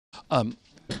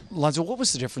Lonzo, what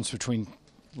was the difference between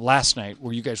last night,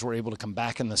 where you guys were able to come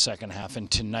back in the second half,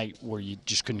 and tonight, where you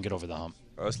just couldn't get over the hump?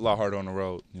 It's a lot harder on the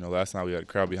road. Last night we had a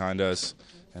crowd behind us,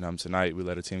 and tonight we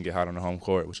let a team get hot on the home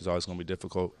court, which is always going to be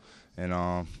difficult. And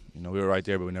we were right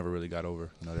there, but we never really got over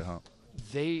that hump.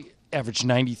 They averaged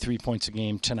 93 points a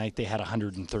game. Tonight they had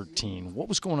 113. What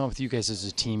was going on with you guys as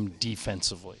a team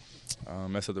defensively?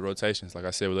 Mess up the rotations. Like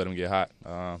I said, we let them get hot,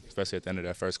 especially at the end of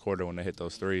that first quarter when they hit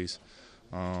those threes.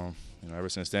 Ever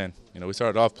since then, we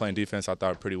started off playing defense, I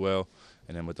thought, pretty well.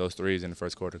 And then with those threes in the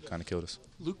first quarter, kind of killed us.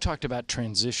 Luke talked about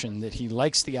transition, that he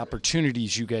likes the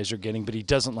opportunities you guys are getting, but he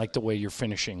doesn't like the way you're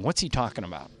finishing. What's he talking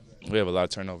about? We have a lot of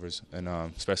turnovers, and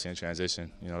especially in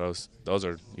transition. Those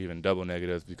are even double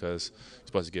negative because you're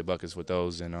supposed to get buckets with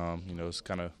those, and it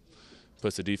kind of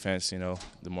puts the defense,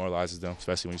 demoralizes them,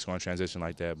 especially when you score in transition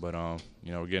like that. But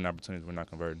we're getting opportunities, we're not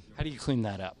converting. How do you clean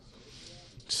that up?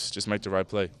 Just make the right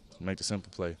play. Make the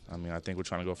simple play. I think we're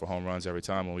trying to go for home runs every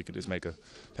time when we could just make a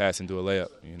pass and do a layup,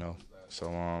 So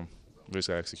we just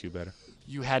got to execute better.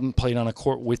 You hadn't played on a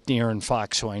court with De'Aaron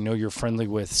Fox, who I know you're friendly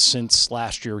with, since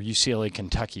last year, UCLA,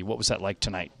 Kentucky. What was that like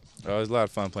tonight? It was a lot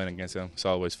of fun playing against him. It's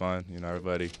always fun.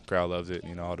 Everybody, crowd loves it,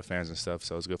 all the fans and stuff,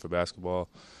 so it's good for basketball.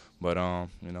 But,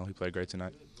 he played great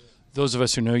tonight. Those of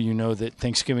us who know you know that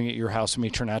Thanksgiving at your house may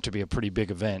turn out to be a pretty big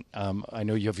event. I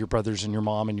know you have your brothers and your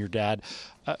mom and your dad.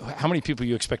 How many people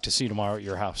you expect to see tomorrow at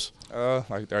your house?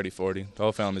 Like 30, 40. The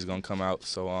whole family's going to come out.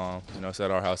 So, it's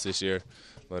at our house this year.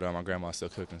 But my grandma's still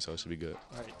cooking, so it should be good.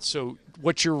 All right. So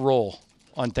what's your role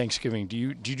on Thanksgiving? Do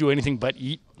you do anything but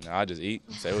eat? No, I just eat,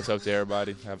 say what's up to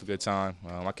everybody, have a good time.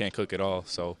 I can't cook at all,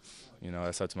 so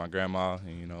that's up to my grandma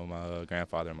and my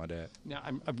grandfather and my dad. Now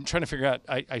I'm trying to figure out.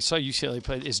 I saw UCLA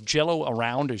play. Is Jello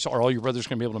around? Are all your brothers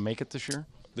going to be able to make it this year?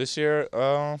 This year,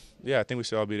 yeah, I think we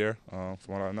should all be there. From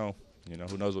what I know.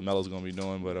 Who knows what Melo's going to be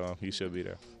doing, but he should be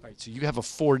there. All right, so you have a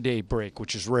 4-day break,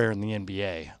 which is rare in the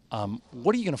NBA.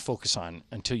 What are you going to focus on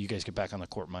until you guys get back on the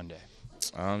court Monday?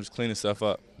 Just cleaning stuff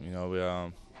up. We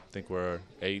think we're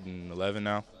 8-11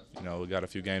 now. We got a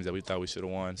few games that we thought we should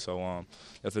have won, so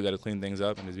definitely got to clean things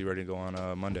up and just be ready to go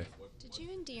on Monday. Did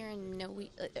you and De'Aaron know?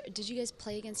 Did you guys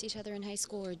play against each other in high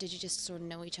school, or did you just sort of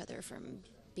know each other from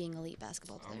being elite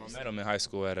basketball players? I met him in high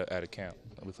school at a camp.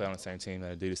 We played on the same team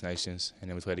at Adidas Nations, and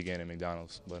then we played again at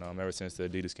McDonald's. But ever since the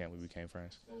Adidas camp, we became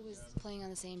friends. What was playing on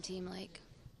the same team like?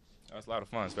 It's a lot of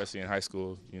fun, especially in high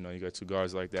school. You got two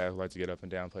guards like that who like to get up and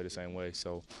down, play the same way.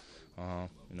 So,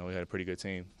 we had a pretty good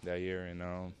team that year, and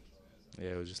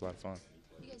it was just a lot of fun.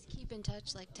 You guys keep in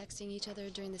touch, like texting each other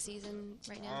during the season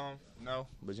right now? No,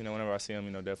 but whenever I see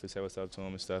him, definitely say what's up to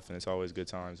him and stuff, and it's always good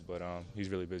times. But he's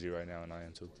really busy right now, and I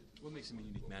am too. What makes him a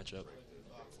unique matchup?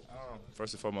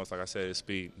 First and foremost, like I said, his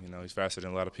speed. He's faster than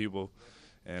a lot of people,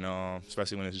 and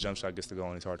especially when his jump shot gets to go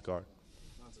and he's hard to guard.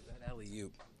 So that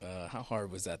alley-oop, how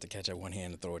hard was that to catch at one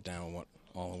hand and throw it down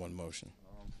all in one motion?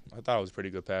 I thought it was a pretty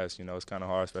good pass. It's kind of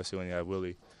hard, especially when you have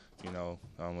Willie,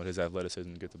 with his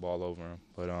athleticism to get the ball over him.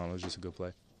 But it was just a good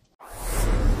play.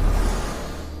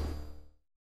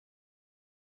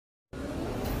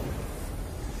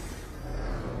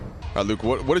 Luke,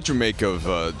 what did you make of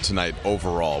tonight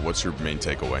overall? What's your main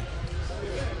takeaway?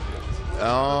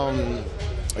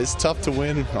 It's tough to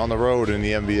win on the road in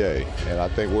the NBA, and I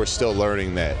think we're still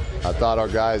learning that. I thought our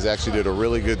guys actually did a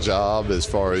really good job as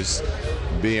far as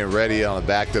being ready on a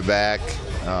back-to-back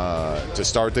to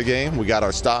start the game. We got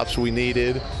our stops we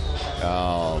needed.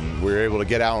 We were able to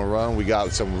get out and run. We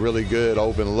got some really good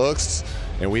open looks,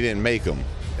 and we didn't make them.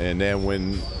 And then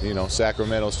when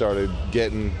Sacramento started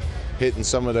hitting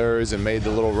some of theirs and made the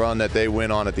little run that they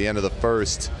went on at the end of the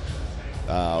first,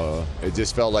 it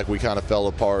just felt like we kind of fell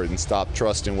apart and stopped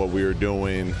trusting what we were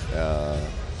doing.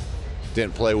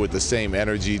 Didn't play with the same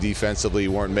energy defensively,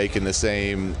 weren't making the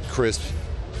same crisp,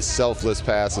 selfless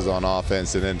passes on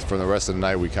offense, and then for the rest of the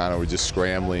night we kind of were just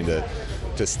scrambling to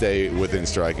stay within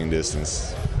striking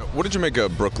distance. What did you make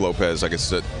of Brook Lopez, I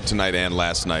guess, tonight and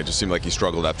last night? Just seemed like he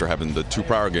struggled after having the two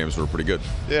prior games were pretty good.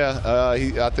 Yeah,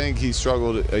 I think he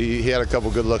struggled. He had a couple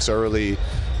good looks early,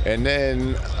 and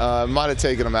then might have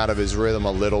taken him out of his rhythm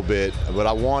a little bit. But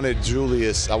I wanted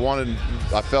Julius.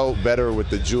 I felt better with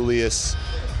the Julius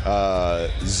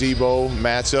Zebo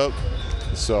matchup.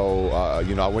 So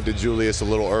I went to Julius a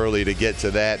little early to get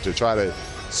to that, to try to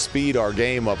speed our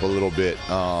game up a little bit.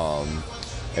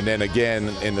 And then again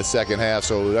in the second half,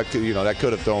 so that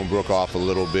could have thrown Brook off a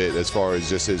little bit as far as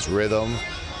just his rhythm.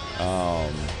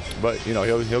 But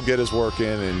he'll get his work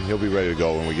in and he'll be ready to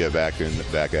go when we get back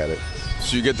at it.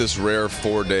 So you get this rare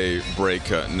 4-day break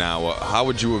now. How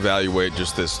would you evaluate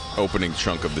just this opening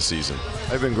chunk of the season?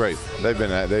 They've been great. They've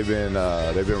been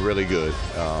really good.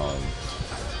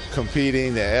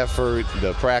 competing, the effort,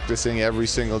 the practicing every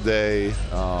single day,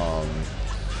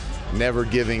 never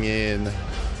giving in.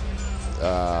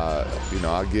 I'm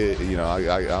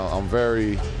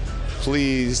very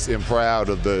pleased and proud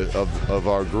of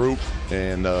our group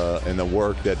and the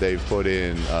work that they've put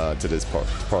in to this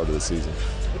part of the season.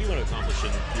 What do you want to accomplish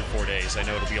in your 4 days? I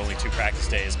know it'll be only 2 practice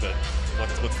days, but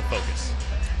what's the focus?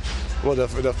 Well,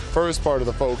 the first part of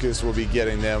the focus will be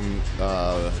getting them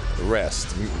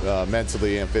rest,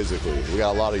 mentally and physically. We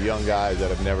got a lot of young guys that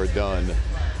have never done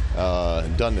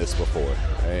this before,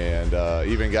 and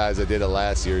even guys that did it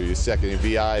last year.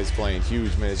 Vi is playing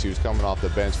huge minutes. He was coming off the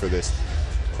bench for this,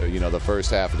 the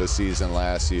first half of the season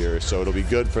last year. So it'll be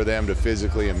good for them to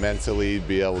physically and mentally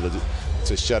be able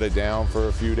to shut it down for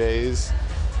a few days.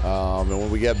 And when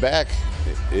we get back,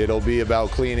 it'll be about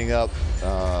cleaning up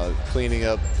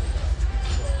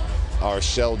our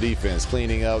shell defense,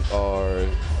 cleaning up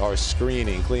our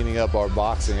screening, cleaning up our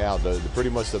boxing out, pretty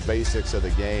much the basics of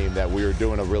the game that we were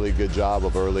doing a really good job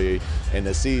of early in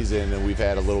the season, and we've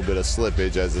had a little bit of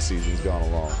slippage as the season's gone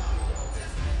along.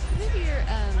 What have your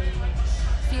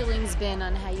feelings been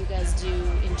on how you guys do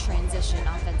in transition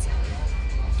offensively?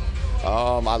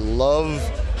 I love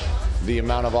the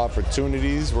amount of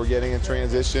opportunities we're getting in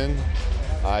transition.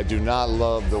 I do not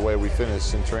love the way we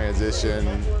finish in transition.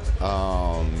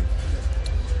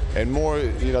 And more,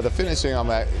 the finishing,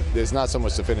 there's not so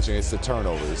much the finishing, it's the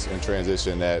turnovers in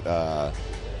transition that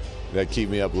keep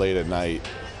me up late at night.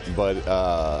 But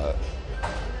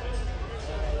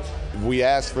we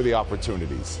asked for the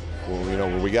opportunities.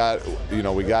 When we got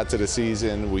to the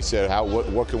season, we said,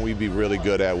 what can we be really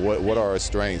good at? What are our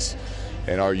strengths?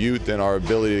 And our youth and our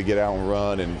ability to get out and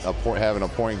run, and having a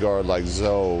point guard like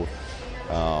Zoe.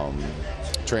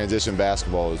 Transition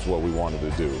basketball is what we wanted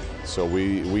to do. So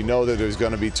we know that there's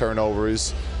going to be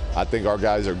turnovers. I think our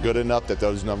guys are good enough that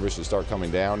those numbers should start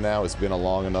coming down now. It's been a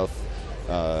long enough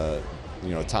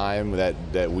time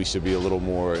that we should be a little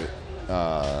more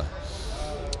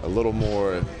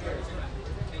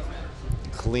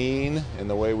clean in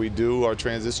the way we do our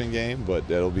transition game, but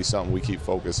that'll be something we keep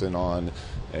focusing on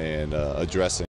and addressing.